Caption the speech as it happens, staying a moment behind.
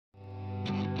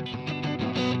Welcome!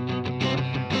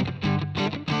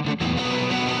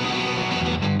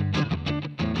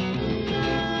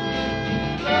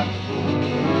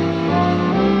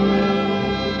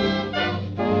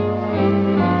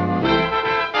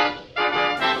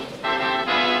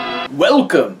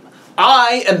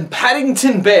 I am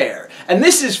Paddington Bear, and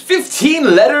this is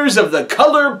 15 letters of the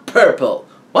color purple.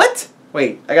 What?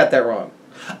 Wait, I got that wrong.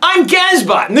 I'm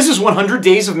Gazbot, and this is 100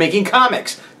 Days of Making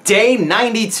Comics, day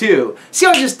 92. See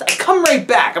how I come right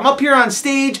back. I'm up here on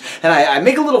stage, and I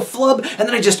make a little flub, and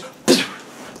then I just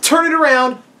turn it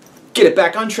around, get it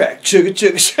back on track. Sugar,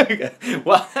 sugar, sugar.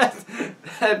 Well,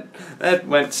 that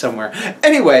went somewhere.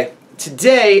 Anyway,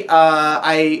 today,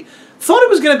 I thought it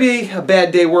was going to be a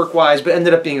bad day work-wise, but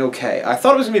ended up being okay. I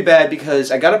thought it was going to be bad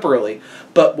because I got up early,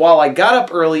 but while I got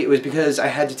up early, it was because I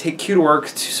had to take Q to work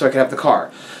so I could have the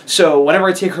car. So whenever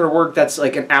I take her to work, that's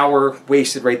like an hour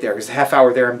wasted right there, because a half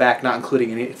hour there and back, not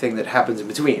including anything that happens in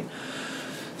between.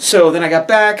 So then I got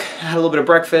back, had a little bit of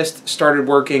breakfast, started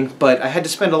working, but I had to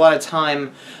spend a lot of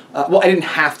time, well, I didn't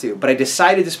have to, but I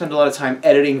decided to spend a lot of time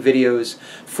editing videos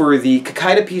for the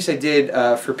Kikaida piece I did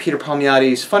for Peter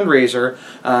Palmiotti's fundraiser,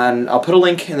 and I'll put a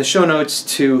link in the show notes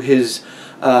to his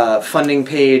funding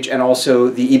page and also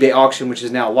the eBay auction, which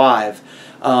is now live.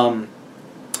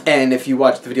 And if you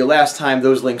watched the video last time,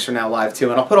 those links are now live too,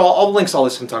 and I'll put all the links, all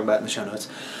this I'm talking about in the show notes.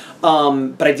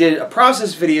 But I did a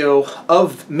process video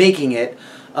of making it,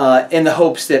 in the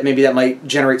hopes that maybe that might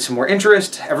generate some more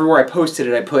interest. Everywhere I posted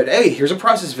it, I put, hey, here's a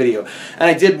process video. And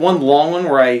I did one long one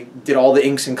where I did all the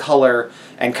inks in color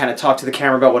and kind of talked to the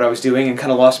camera about what I was doing and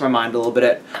kind of lost my mind a little bit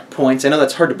at points. I know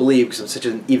that's hard to believe because I'm such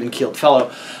an even-keeled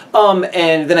fellow.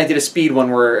 And then I did a speed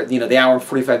one where, you know, the hour and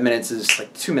 45 minutes is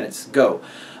like 2 minutes, go.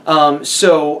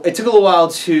 So it took a little while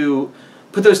to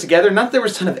put those together. Not that there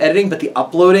was a ton of editing, but the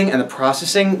uploading and the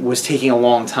processing was taking a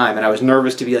long time, and I was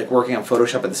nervous to be like working on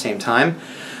Photoshop at the same time.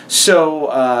 So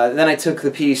then I took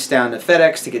the piece down to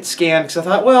FedEx to get scanned, because I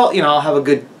thought, well, you know, I'll have a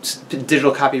good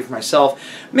digital copy for myself.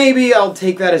 Maybe I'll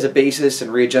take that as a basis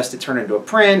and readjust it, turn it into a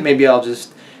print. Maybe I'll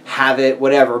just have it,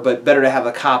 whatever, but better to have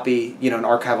a copy, you know, an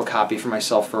archival copy for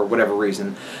myself for whatever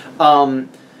reason.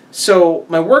 So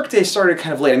my work day started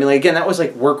kind of late. I mean, like, again, that was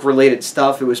like work-related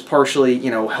stuff. It was partially, you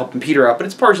know, helping Peter out, but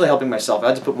it's partially helping myself. I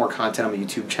had to put more content on my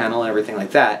YouTube channel and everything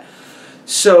like that.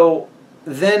 So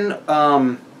then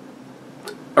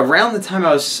around the time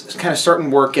I was kind of starting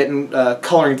work, getting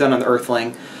coloring done on the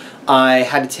Earthling, I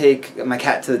had to take my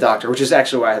cat to the doctor, which is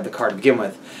actually why I had the car to begin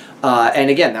with. And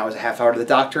again, that was a half hour to the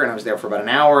doctor, and I was there for about an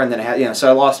hour, and then I had, you know, so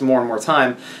I lost more and more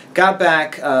time. Got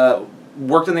back,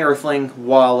 worked on the Earthling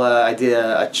while I did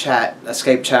a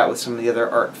Skype chat with some of the other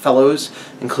art fellows,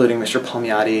 including Mr.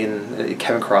 Palmiotti and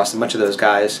Kevin Cross, and a bunch of those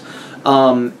guys.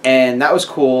 And that was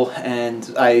cool,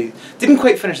 and I didn't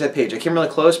quite finish that page. I came really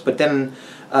close, but then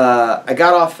I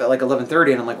got off at like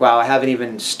 11:30, and I'm like, wow, I haven't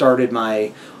even started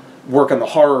my work on the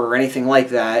horror or anything like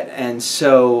that. And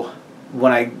so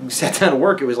when I sat down to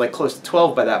work, it was like close to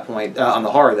 12 by that point, on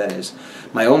the horror, that is,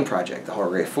 my own project, the Horror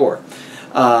Grade 4.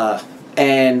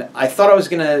 And I thought I was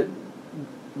going to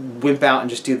wimp out and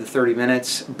just do the 30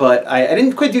 minutes, but I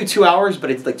didn't quite do 2 hours, but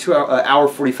I did like hour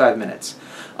 45 minutes.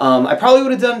 I probably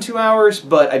would have done 2 hours,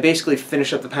 but I basically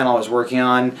finished up the panel I was working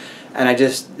on, and I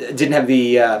just didn't have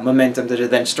the momentum to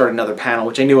then start another panel,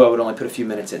 which I knew I would only put a few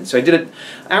minutes in. So I did an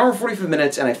hour and 45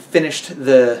 minutes, and I finished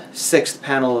the 6th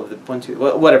panel of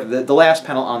the the last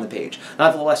panel on the page.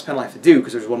 Not the last panel I have to do,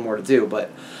 because there's one more to do, but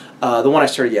the one I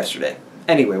started yesterday.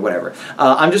 Anyway, whatever.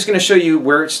 I'm just going to show you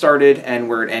where it started and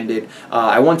where it ended.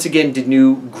 I once again did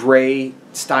new gray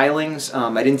stylings.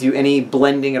 I didn't do any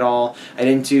blending at all. I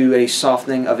didn't do any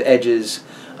softening of edges.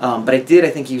 But I did, I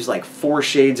think, use like 4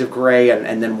 shades of gray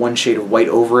and then 1 shade of white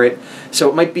over it. So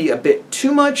it might be a bit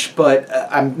too much, but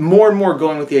I'm more and more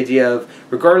going with the idea of,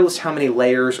 regardless how many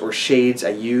layers or shades I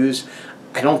use,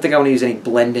 I don't think I want to use any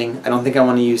blending. I don't think I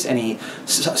want to use any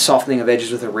softening of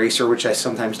edges with eraser, which I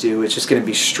sometimes do. It's just going to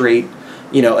be straight,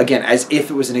 you know, again, as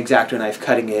if it was an X-Acto knife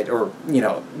cutting it, or, you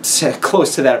know,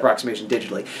 close to that approximation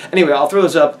digitally. Anyway, I'll throw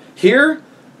those up here.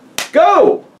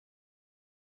 Go!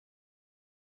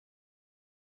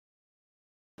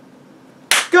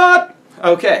 Got!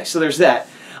 Okay, so there's that.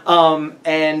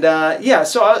 Yeah,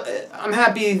 so I'm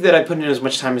happy that I put in as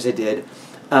much time as I did.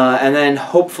 And then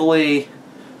hopefully,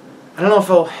 I don't know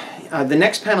if I'll, the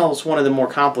next panel is one of the more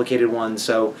complicated ones,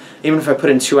 so even if I put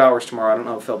in 2 hours tomorrow, I don't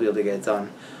know if I'll be able to get it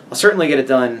done. I'll certainly get it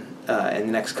done in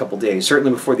the next couple days,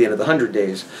 certainly before the end of the 100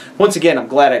 days. Once again, I'm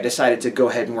glad I decided to go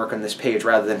ahead and work on this page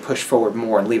rather than push forward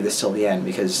more and leave this till the end,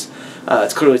 because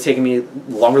it's clearly taken me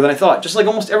longer than I thought, just like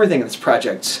almost everything in this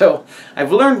project. So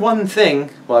I've learned one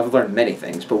thing, well, I've learned many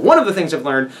things, but one of the things I've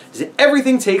learned is that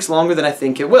everything takes longer than I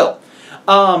think it will.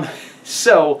 The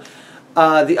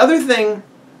other thing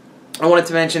I wanted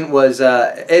to mention was,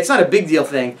 it's not a big deal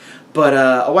thing, but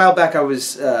a while back I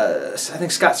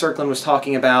think Scott Serklin was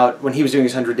talking about when he was doing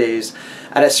his 100 days,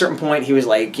 at a certain point he was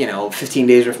like, 15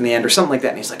 days from the end or something like that,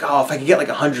 and he's like, oh, if I could get like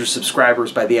 100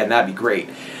 subscribers by the end, that'd be great.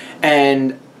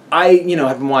 And I,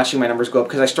 have been watching my numbers go up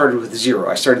because I started with 0.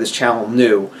 I started this channel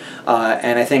new,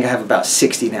 and I think I have about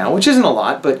 60 now, which isn't a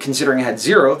lot, but considering I had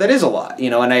 0, that is a lot,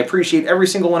 and I appreciate every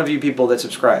single one of you people that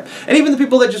subscribe. And even the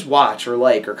people that just watch or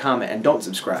like or comment and don't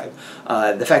subscribe.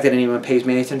 The fact that anyone pays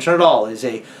me any attention at all is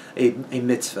a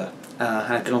mitzvah.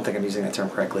 I don't think I'm using that term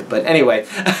correctly, but anyway,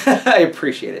 I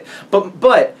appreciate it.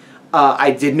 But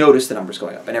I did notice the numbers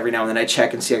going up, and every now and then I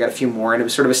check and see I got a few more, and it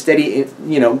was sort of a steady,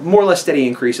 more or less steady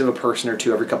increase of a person or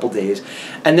two every couple days,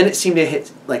 and then it seemed to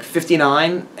hit like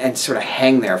 59 and sort of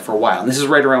hang there for a while, and this is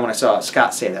right around when I saw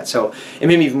Scott say that, so it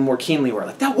made me even more keenly aware,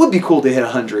 like, that would be cool to hit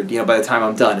 100, by the time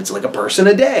I'm done. It's like a person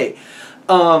a day,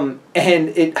 and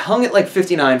it hung at like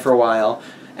 59 for a while,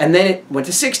 and then it went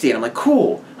to 60, and I'm like,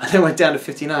 cool. And then it went down to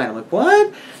 59. I'm like,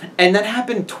 what? And that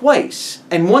happened twice.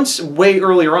 And once, way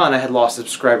earlier on, I had lost a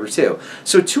subscriber too.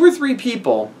 So 2 or 3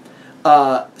 people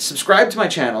subscribed to my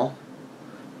channel,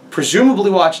 presumably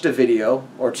watched a video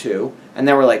or 2, and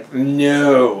they were like,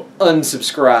 no,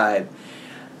 unsubscribe.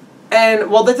 And,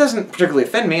 well, that doesn't particularly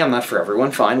offend me. I'm not for everyone.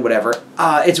 Fine, whatever.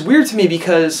 It's weird to me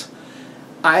because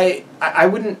I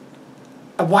wouldn't...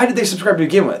 Why did they subscribe to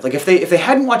begin with? Like, if they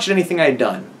hadn't watched anything I had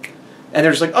done, and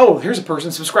they're just like, oh, here's a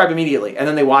person, subscribe immediately, and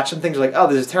then they watch some things like, oh,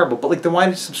 this is terrible, but like, then why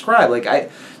did you subscribe? Like, I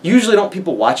usually don't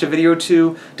people watch a video or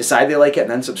 2, decide they like it, and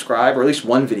then subscribe, or at least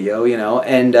one video,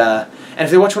 and if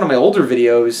they watch one of my older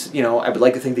videos, I would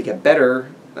like to think they get better,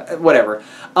 whatever.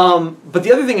 But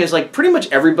the other thing is, like, pretty much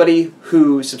everybody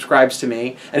who subscribes to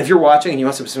me, and if you're watching and you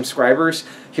want some subscribers,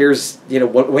 here's,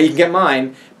 what way you can get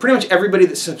mine. Pretty much everybody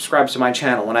that subscribes to my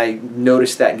channel, when I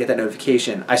notice that and get that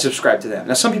notification, I subscribe to them.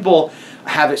 Now, some people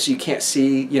have it so you can't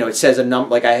see, it says a number,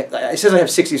 like it says I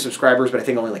have 60 subscribers, but I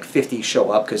think only like 50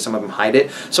 show up because some of them hide it,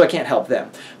 so I can't help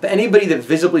them. But anybody that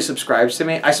visibly subscribes to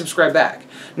me, I subscribe back.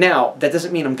 Now, that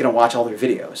doesn't mean I'm going to watch all their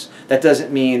videos. That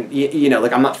doesn't mean,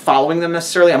 like, I'm not following them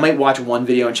necessarily. I might watch one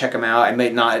video and check them out. I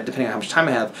might not, depending on how much time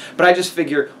I have. But I just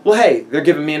figure, well, hey, they're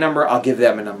giving me a number, I'll give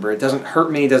them a number. It doesn't hurt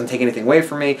me, it doesn't take anything away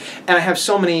from me. And I have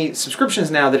so many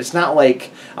subscriptions now that it's not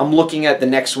like I'm looking at the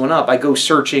next one up. I go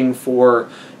searching for,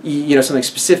 something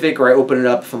specific, or I open it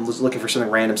up if I'm looking for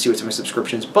something random, see what's in my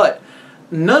subscriptions. But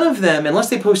none of them, unless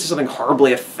they posted something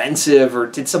horribly offensive or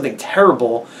did something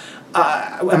terrible,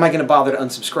 am I going to bother to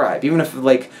unsubscribe? Even if,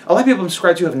 like, a lot of people I'm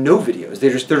subscribed to have no videos. They're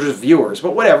just viewers.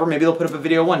 But whatever, maybe they'll put up a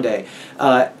video one day.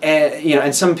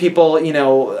 And some people,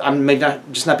 I may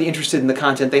not be interested in the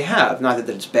content they have. Not that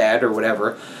it's bad or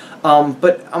whatever.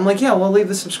 But I'm like, yeah, well, I'll leave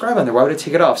the subscribe on there. Why would I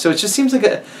take it off? So it just seems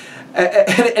like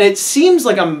and it seems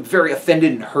like I'm very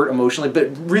offended and hurt emotionally, but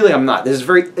really I'm not. It's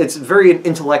very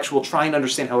intellectual, trying to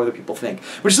understand how other people think,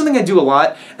 which is something I do a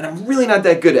lot, and I'm really not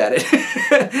that good at it.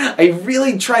 I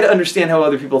really try to understand how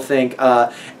other people think,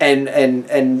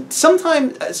 and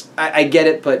sometimes I get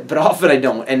it, but often I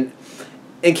don't. And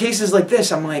in cases like this,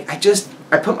 I'm like, I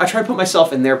try to put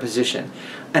myself in their position,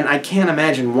 and I can't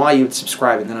imagine why you would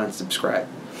subscribe and then unsubscribe.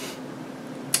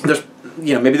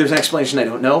 Maybe there's an explanation I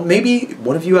don't know. Maybe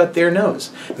one of you out there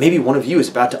knows. Maybe one of you is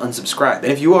about to unsubscribe.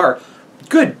 And if you are,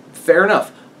 good, fair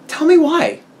enough. Tell me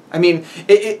why. I mean,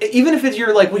 even if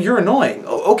you're like, well, you're annoying.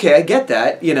 Okay, I get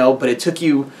that, but it took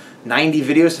you 90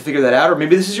 videos to figure that out, or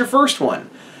maybe this is your first one.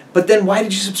 But then why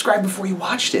did you subscribe before you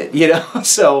watched it,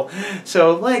 So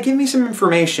like, give me some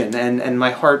information, and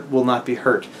my heart will not be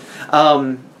hurt.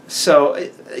 So,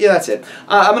 yeah, that's it.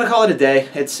 I'm going to call it a day.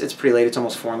 It's pretty late. It's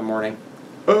almost 4 in the morning.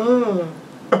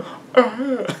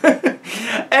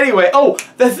 Anyway,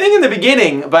 the thing in the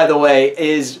beginning, by the way,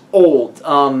 is old.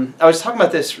 I was talking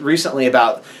about this recently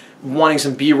about wanting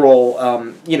some B-roll.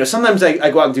 Sometimes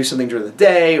I go out and do something during the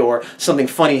day, or something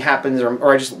funny happens,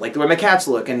 or I just like the way my cats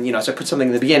look, and so I put something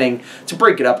in the beginning to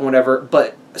break it up and whatever.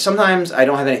 But sometimes I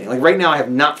don't have anything. Like right now, I have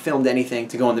not filmed anything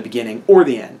to go in the beginning or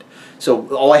the end.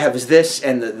 So all I have is this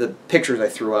and the pictures I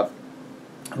threw up.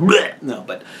 No,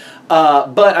 but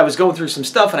But I was going through some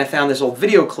stuff and I found this old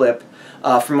video clip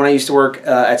from when I used to work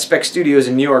at Spec Studios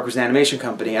in New York. It was an animation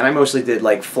company, and I mostly did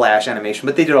like flash animation,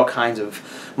 but they did all kinds of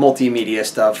multimedia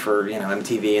stuff for, you know,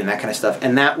 MTV and that kind of stuff.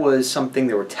 And that was something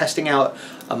they were testing out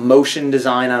a motion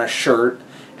design on a shirt,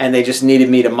 and they just needed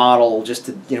me to model just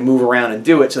to, you know, move around and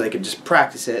do it so they could just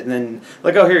practice it. And then,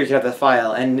 like, oh, here, you can have that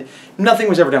file. And nothing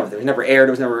was ever done with it. It was never aired.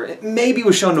 It was never, maybe it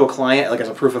was shown to a client, like, as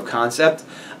a proof of concept.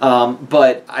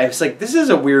 But I was like, this is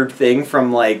a weird thing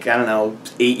from, like, I don't know,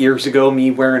 8 years ago, me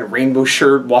wearing a rainbow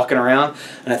shirt, walking around.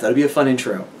 And I thought it'd be a fun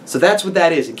intro. So that's what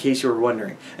that is, in case you were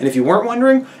wondering. And if you weren't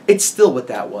wondering, it's still what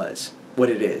that was. What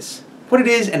it is. What it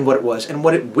is and what it was and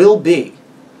what it will be.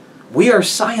 We are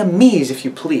Siamese, if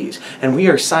you please, and we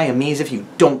are Siamese if you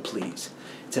don't please.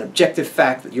 It's an objective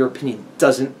fact that your opinion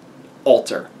doesn't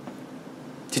alter.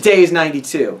 Today is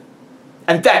 92,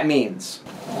 and that means...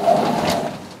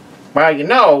 Well, you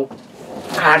know,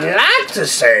 I'd like to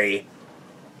say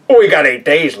we got 8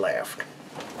 days left.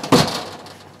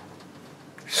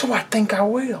 So I think I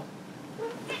will.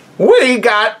 We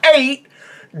got 8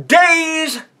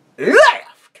 days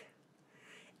left!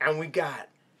 And we got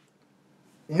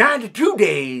 92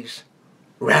 days,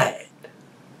 right.